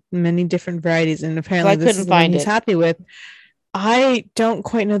in like many different varieties, and apparently I this couldn't is the one find he's it. happy with. I don't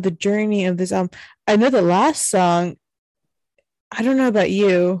quite know the journey of this album. I know the last song. I don't know about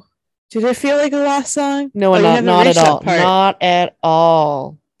you. Did it feel like the last song? No, Oh, you not haven't at reached that all. part. Not at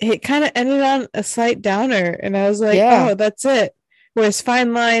all. It kind of ended on a slight downer, and I was like, Yeah. oh, that's it. Whereas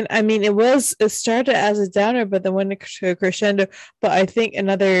Fine Line, I mean, it started as a downer, but then went to a crescendo. But I think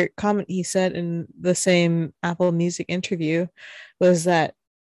another comment he said in the same Apple Music interview was that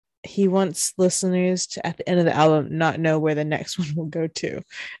he wants listeners to, at the end of the album, not know where the next one will go to.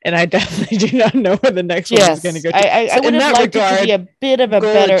 And I definitely do not know where the next one is going to go to. I would have liked it to be a bit of a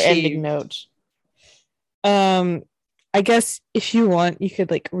better ending note. I guess if you want, you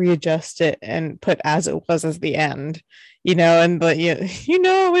could like readjust it and put as it was as the end, you know, and but you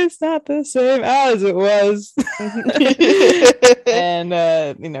know it's not the same as it was. And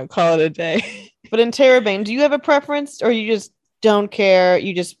you know, call it a day. But Interrobang, do you have a preference, or you just don't care?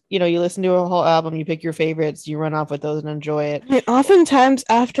 You just, you listen to a whole album, you pick your favorites, you run off with those and enjoy it. I mean, oftentimes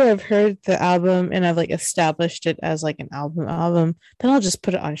after I've heard the album and I've like established it as like an album, then I'll just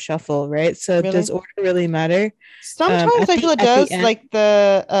put it on shuffle, right? So Really? does order really matter? Sometimes I feel it does. Like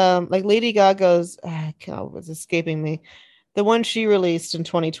like Lady Gaga's, God, what's escaping me? The one she released in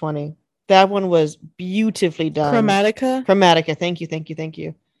 2020. That one was beautifully done. Chromatica. Thank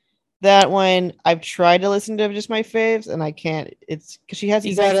you. That one, I've tried to listen to just my faves, and I can't. It's because she has.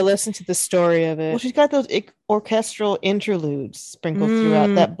 You gotta listen to the story of it. Well, she's got those orchestral interludes sprinkled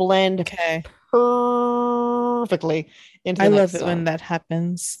throughout that blend perfectly into. I love it when that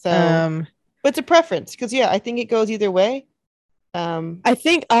happens. So, but it's a preference because I think it goes either way. I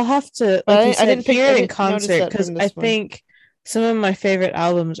think I'll have to. Like I didn't hear it in concert because I think some of my favorite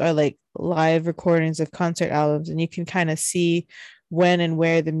albums are like live recordings of concert albums, and you can kind of see when and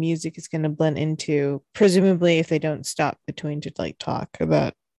where the music is going to blend into, presumably if they don't stop between to like talk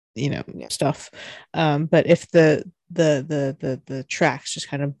about stuff, but if the tracks just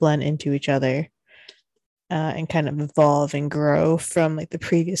kind of blend into each other and kind of evolve and grow from like the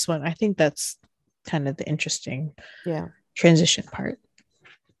previous one, I think that's kind of the interesting transition part.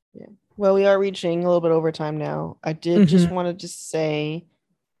 Well, we are reaching a little bit over time now. I did just want to say,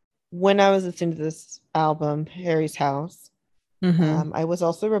 when I was listening to this album, Harry's House, I was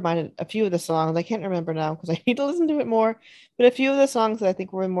also reminded a few of the songs. I can't remember now because I need to listen to it more. But a few of the songs that I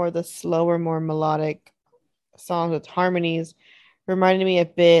think were more the slower, more melodic songs with harmonies reminded me a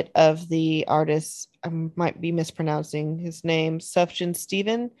bit of the artist. I might be mispronouncing his name, Sufjan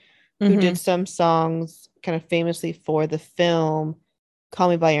Stevens, who did some songs kind of famously for the film Call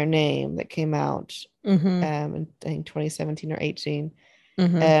Me by Your Name that came out in I think 2017 or 18,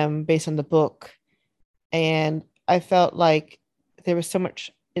 based on the book. And I felt like there was so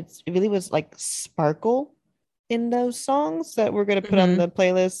much, it really was like sparkle in those songs that we're going to put on the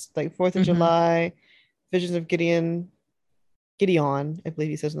playlist, like 4th of July, Visions of Gideon, I believe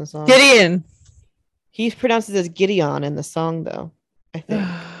he says in the song. Gideon. He pronounces it as Gideon in the song, though, I think.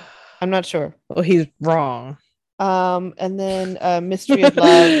 I'm not sure. Well, he's wrong. And then Mystery of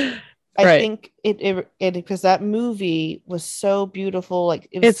Love. I think it because that movie was so beautiful. Like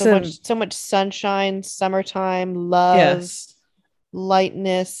it was so much sunshine, summertime, love,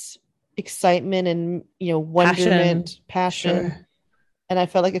 lightness, excitement, and wonderment, passion. Sure. And I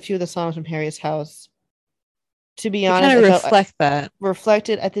felt like a few of the songs from Harry's House, to be honest,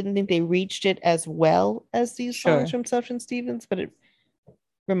 reflected. I didn't think they reached it as well as these songs from Sufjan Stevens, but it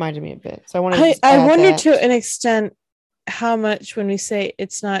reminded me a bit. So I wonder to an extent how much, when we say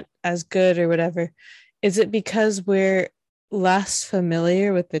it's not as good or whatever, is it because we're less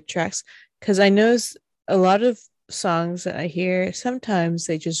familiar with the tracks? Because I know a lot of songs that I hear, sometimes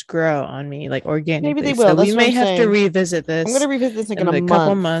they just grow on me like organically. Maybe they will. So we may have to revisit this. I'm going to revisit this in a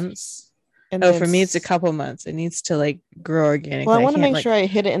couple months. And for me, it's a couple months. It needs to like grow organically. Well, I want to make sure I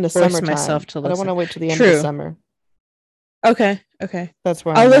hit it in the summertime. I don't want to wait till the end of the summer. Okay. Okay. That's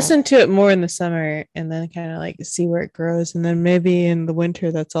where I'll I'm at. listen to it more in the summer and then kind of like see where it grows. And then maybe in the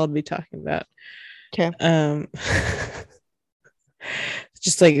winter, that's all I'll be talking about. Okay.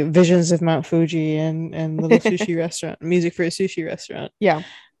 Just like visions of Mount Fuji and little sushi restaurant, music for a sushi restaurant. Yeah.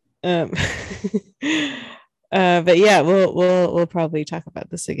 But yeah, we'll probably talk about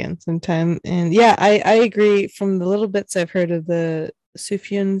this again sometime. And yeah, I agree. From the little bits I've heard of the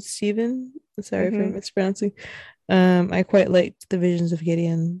Sufjan Stevens, sorry if I'm mispronouncing. I quite liked the Visions of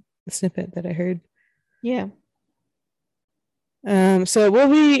Gideon snippet that I heard. Yeah. So we'll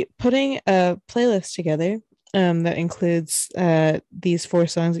be putting a playlist together that includes these 4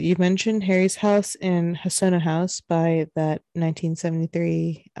 songs that you've mentioned, Harry's House and Hosono House by that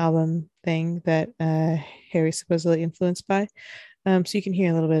 1973 album thing that Harry supposedly influenced by. So you can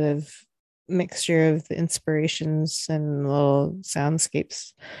hear a little bit of mixture of the inspirations and little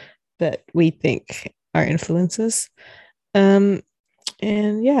soundscapes that we think are influences. And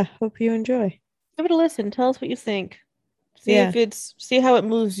yeah, hope you enjoy. Give it a listen. Tell us what you think. See how it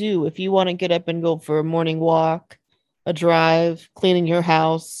moves you. If you want to get up and go for a morning walk, a drive, cleaning your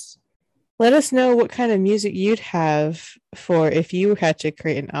house. Let us know what kind of music you'd have for if you had to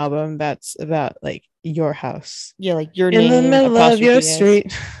create an album that's about like your house. Yeah, like your in name the middle of your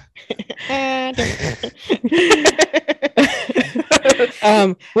street.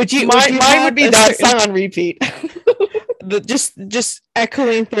 Would you? Mine would be that song on repeat. just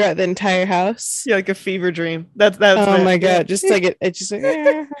echoing throughout the entire house. Yeah, like a fever dream. That's oh my god, just like it just like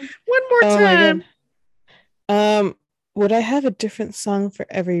one more time. Would I have a different song for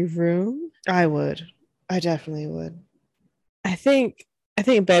every room? I would. I definitely would. I think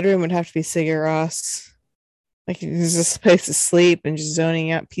bedroom would have to be Sigur Rós. Like it's just a place to sleep and just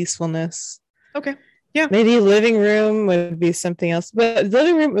zoning out peacefulness. Okay. Yeah. Maybe living room would be something else, but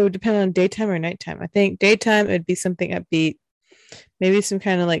living room it would depend on daytime or nighttime. I think daytime it would be something upbeat, maybe some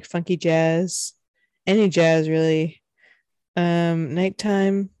kind of like funky jazz, any jazz really.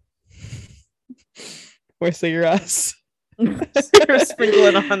 Nighttime or Sigur Rós. Sprinkle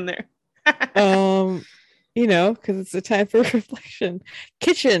it on there. You know, because it's a time for reflection.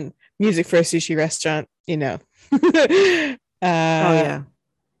 Kitchen music for a sushi restaurant. You know. Oh yeah.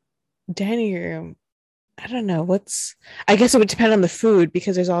 Dining room. I don't know I guess it would depend on the food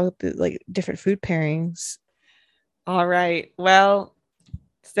because there's all the like different food pairings. All right. Well,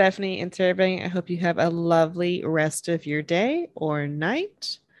 Stephanie and Terabang, I hope you have a lovely rest of your day or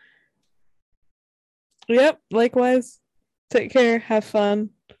night. Yep. Likewise. Take care. Have fun.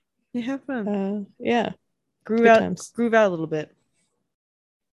 Yeah, have fun. Yeah. Groove out a little bit.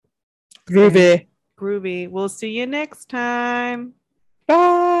 Groovy. Groovy. We'll see you next time.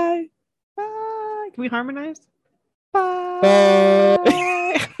 Bye. Bye. Can we harmonize? Bye.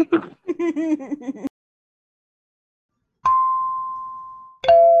 Bye.